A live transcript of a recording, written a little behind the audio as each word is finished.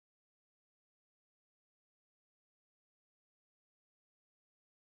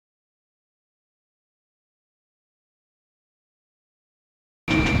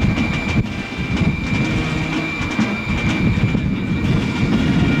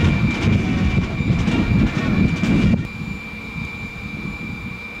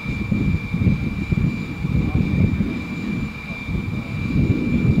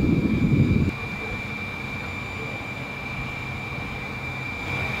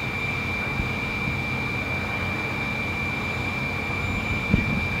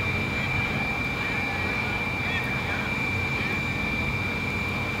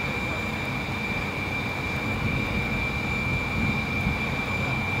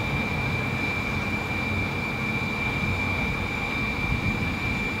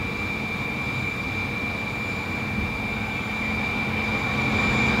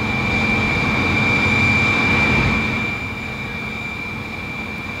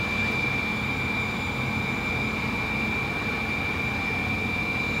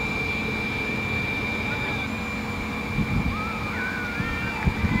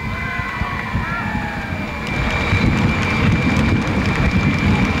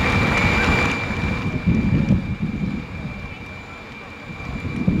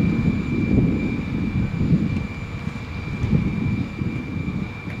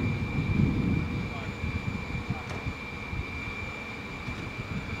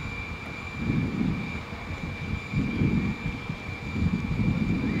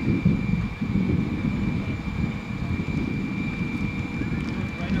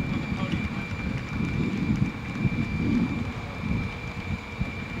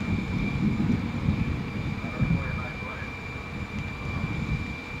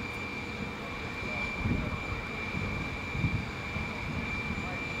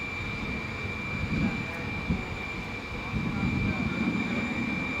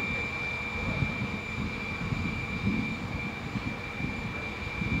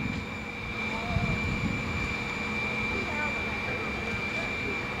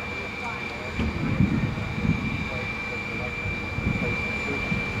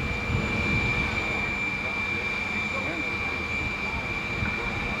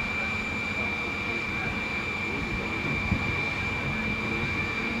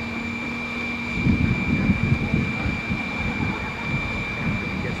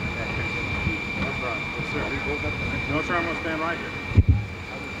No, sir, I'm going to stand right here.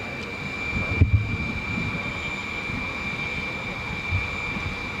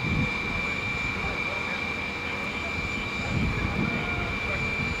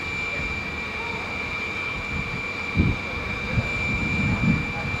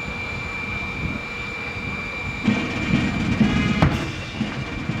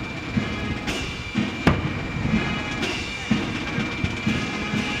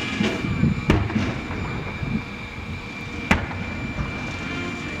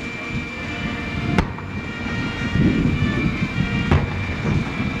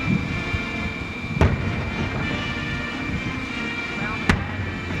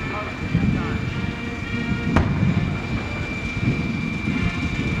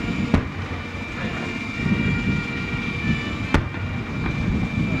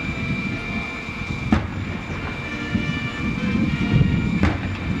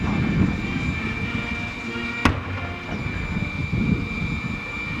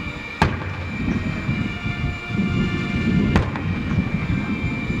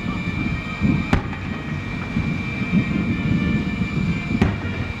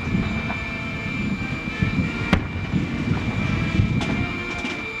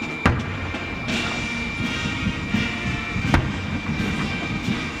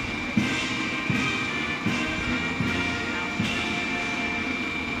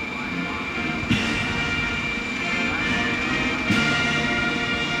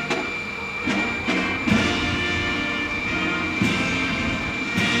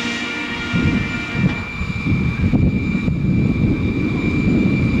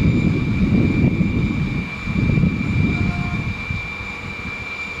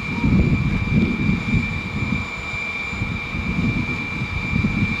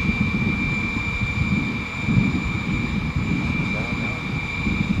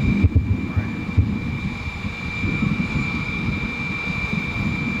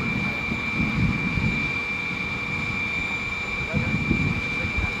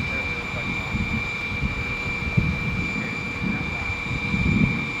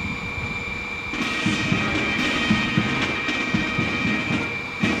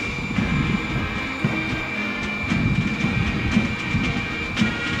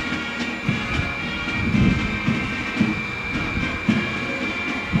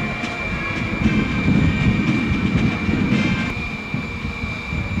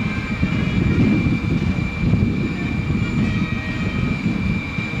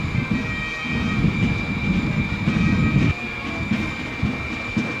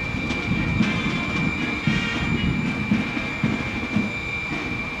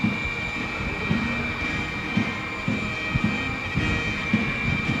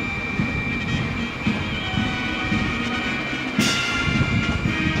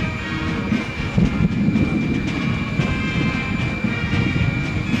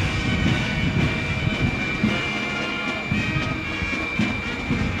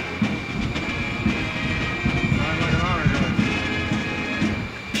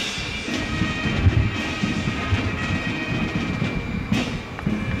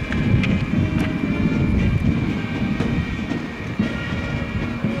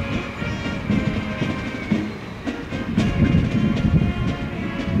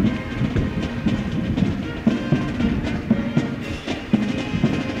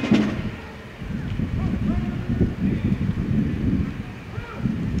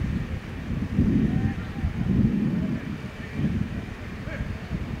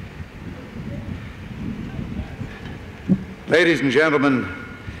 Ladies and gentlemen,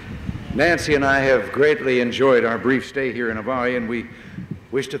 Nancy and I have greatly enjoyed our brief stay here in Hawaii, and we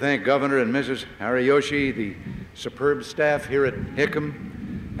wish to thank Governor and Mrs. Ariyoshi, the superb staff here at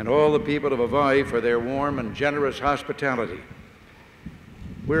Hickam, and all the people of Hawaii for their warm and generous hospitality.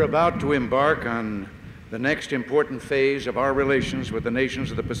 We're about to embark on the next important phase of our relations with the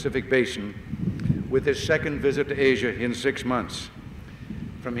nations of the Pacific Basin with this second visit to Asia in 6 months.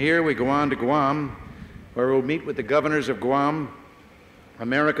 From here, we go on to Guam, where we'll meet with the governors of Guam,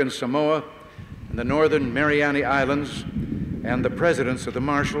 American Samoa, and the Northern Mariana Islands, and the presidents of the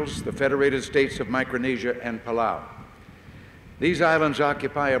Marshalls, the Federated States of Micronesia, and Palau. These islands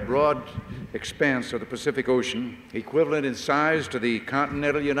occupy a broad expanse of the Pacific Ocean, equivalent in size to the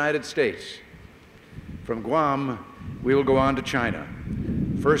continental United States. From Guam, we will go on to China.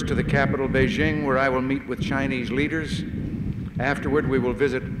 First to the capital, Beijing, where I will meet with Chinese leaders. Afterward, we will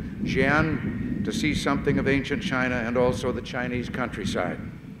visit Xi'an to see something of ancient China and also the Chinese countryside.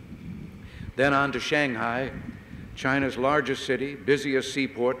 Then on to Shanghai, China's largest city, busiest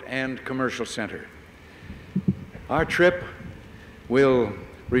seaport, and commercial center. Our trip will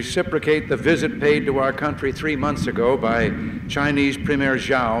reciprocate the visit paid to our country 3 months ago by Chinese Premier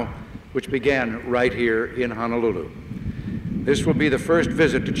Zhao, which began right here in Honolulu. This will be the first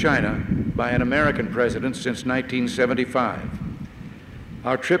visit to China by an American president since 1975.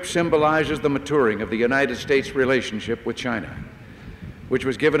 Our trip symbolizes the maturing of the United States relationship with China, which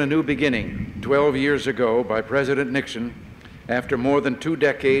was given a new beginning 12 years ago by President Nixon after more than 2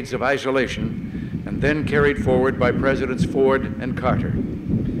 decades of isolation, and then carried forward by Presidents Ford and Carter.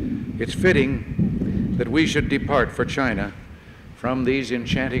 It's fitting that we should depart for China from these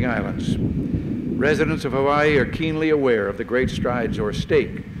enchanting islands. Residents of Hawaii are keenly aware of the great strides or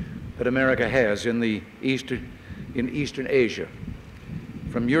stake that America has in Eastern Asia.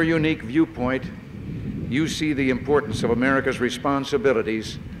 From your unique viewpoint, you see the importance of America's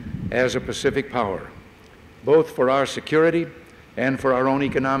responsibilities as a Pacific power, both for our security and for our own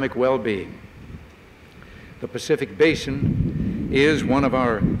economic well-being. The Pacific Basin is one of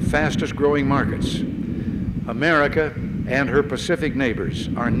our fastest growing markets. America and her Pacific neighbors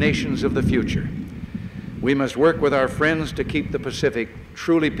are nations of the future. We must work with our friends to keep the Pacific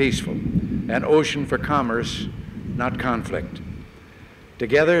truly peaceful, an ocean for commerce, not conflict.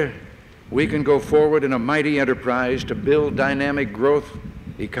 Together, we can go forward in a mighty enterprise to build dynamic growth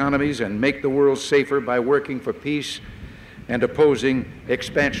economies and make the world safer by working for peace and opposing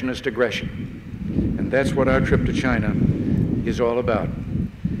expansionist aggression. And that's what our trip to China is all about.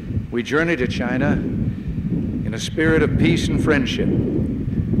 We journey to China in a spirit of peace and friendship,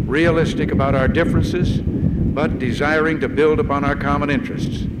 realistic about our differences, but desiring to build upon our common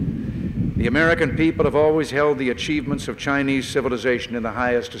interests. The American people have always held the achievements of Chinese civilization in the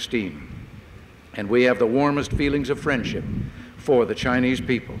highest esteem, and we have the warmest feelings of friendship for the Chinese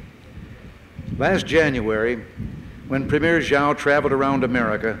people. Last January, when Premier Zhao traveled around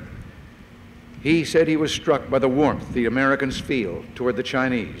America, he said he was struck by the warmth the Americans feel toward the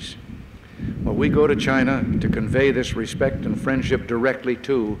Chinese. Well, we go to China to convey this respect and friendship directly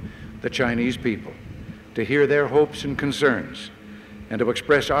to the Chinese people, to hear their hopes and concerns, and to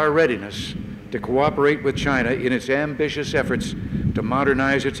express our readiness to cooperate with China in its ambitious efforts to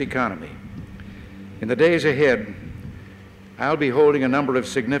modernize its economy. In the days ahead, I'll be holding a number of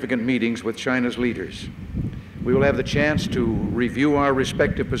significant meetings with China's leaders. We will have the chance to review our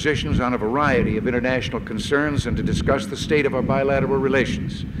respective positions on a variety of international concerns and to discuss the state of our bilateral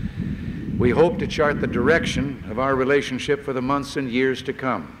relations. We hope to chart the direction of our relationship for the months and years to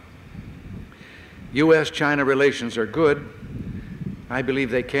come. U.S.-China relations are good. I believe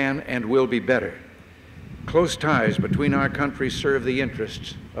they can and will be better. Close ties between our countries serve the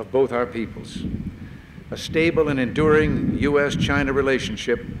interests of both our peoples. A stable and enduring U.S.-China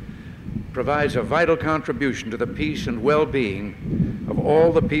relationship provides a vital contribution to the peace and well-being of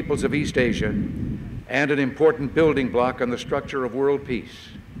all the peoples of East Asia and an important building block on the structure of world peace.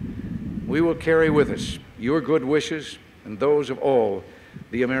 We will carry with us your good wishes and those of all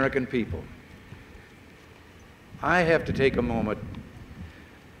the American people. I have to take a moment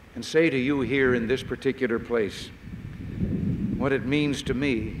and say to you here in this particular place what it means to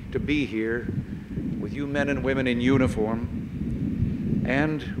me to be here with you men and women in uniform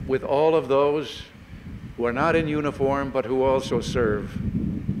and with all of those who are not in uniform but who also serve,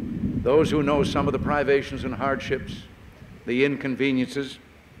 those who know some of the privations and hardships, the inconveniences,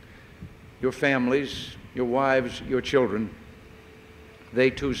 your families, your wives, your children, they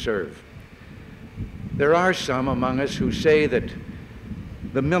too serve. There are some among us who say that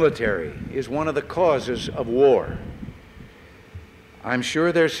the military is one of the causes of war. I'm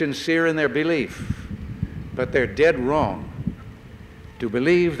sure they're sincere in their belief, but they're dead wrong to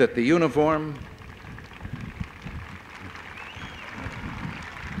believe that the uniform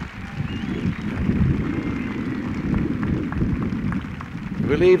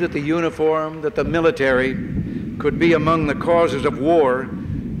that the military could be among the causes of war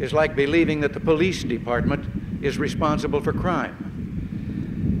is like believing that the police department is responsible for crime.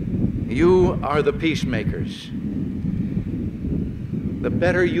 You are the peacemakers. The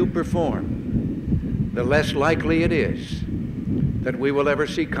better you perform, the less likely it is that we will ever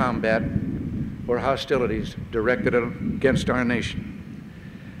see combat or hostilities directed against our nation.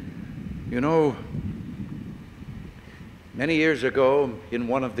 You know, many years ago, in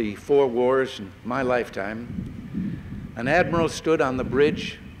one of the 4 wars in my lifetime, an admiral stood on the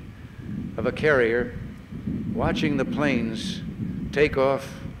bridge of a carrier watching the planes take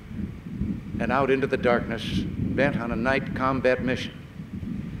off and out into the darkness, bent on a night combat mission,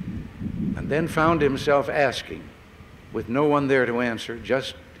 and then found himself asking, with no one there to answer,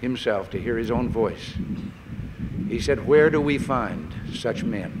 just himself to hear his own voice. He said, "Where do we find such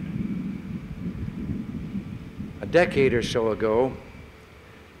men?" A decade or so ago,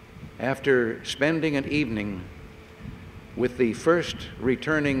 after spending an evening with the first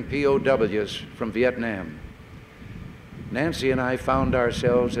returning POWs from Vietnam, Nancy and I found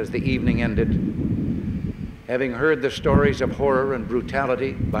ourselves, as the evening ended, having heard the stories of horror and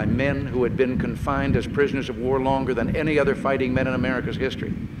brutality by men who had been confined as prisoners of war longer than any other fighting men in America's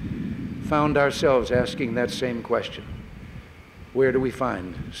history, found ourselves asking that same question: where do we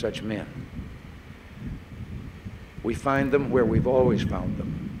find such men? We find them where we've always found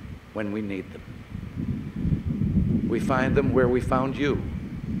them, when we need them. We find them where we found you,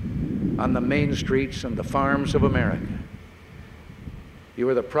 on the main streets and the farms of America. You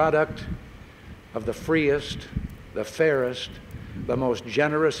are the product of the freest, the fairest, the most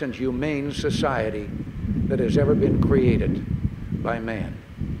generous and humane society that has ever been created by man.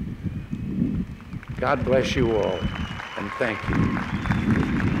 God bless you all, and thank you.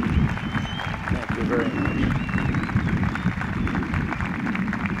 Thank you very much.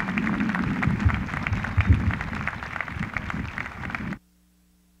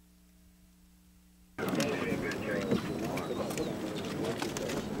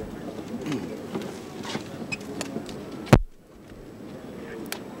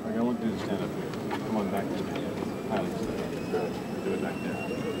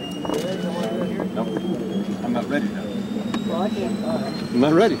 I'm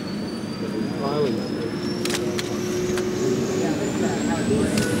not ready.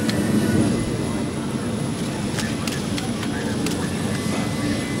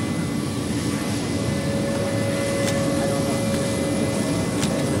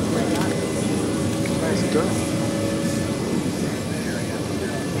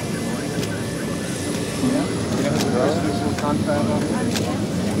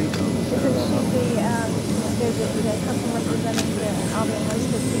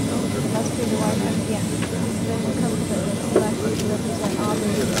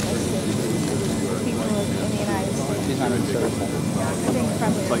 I think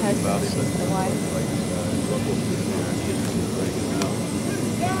probably her husband, the wife.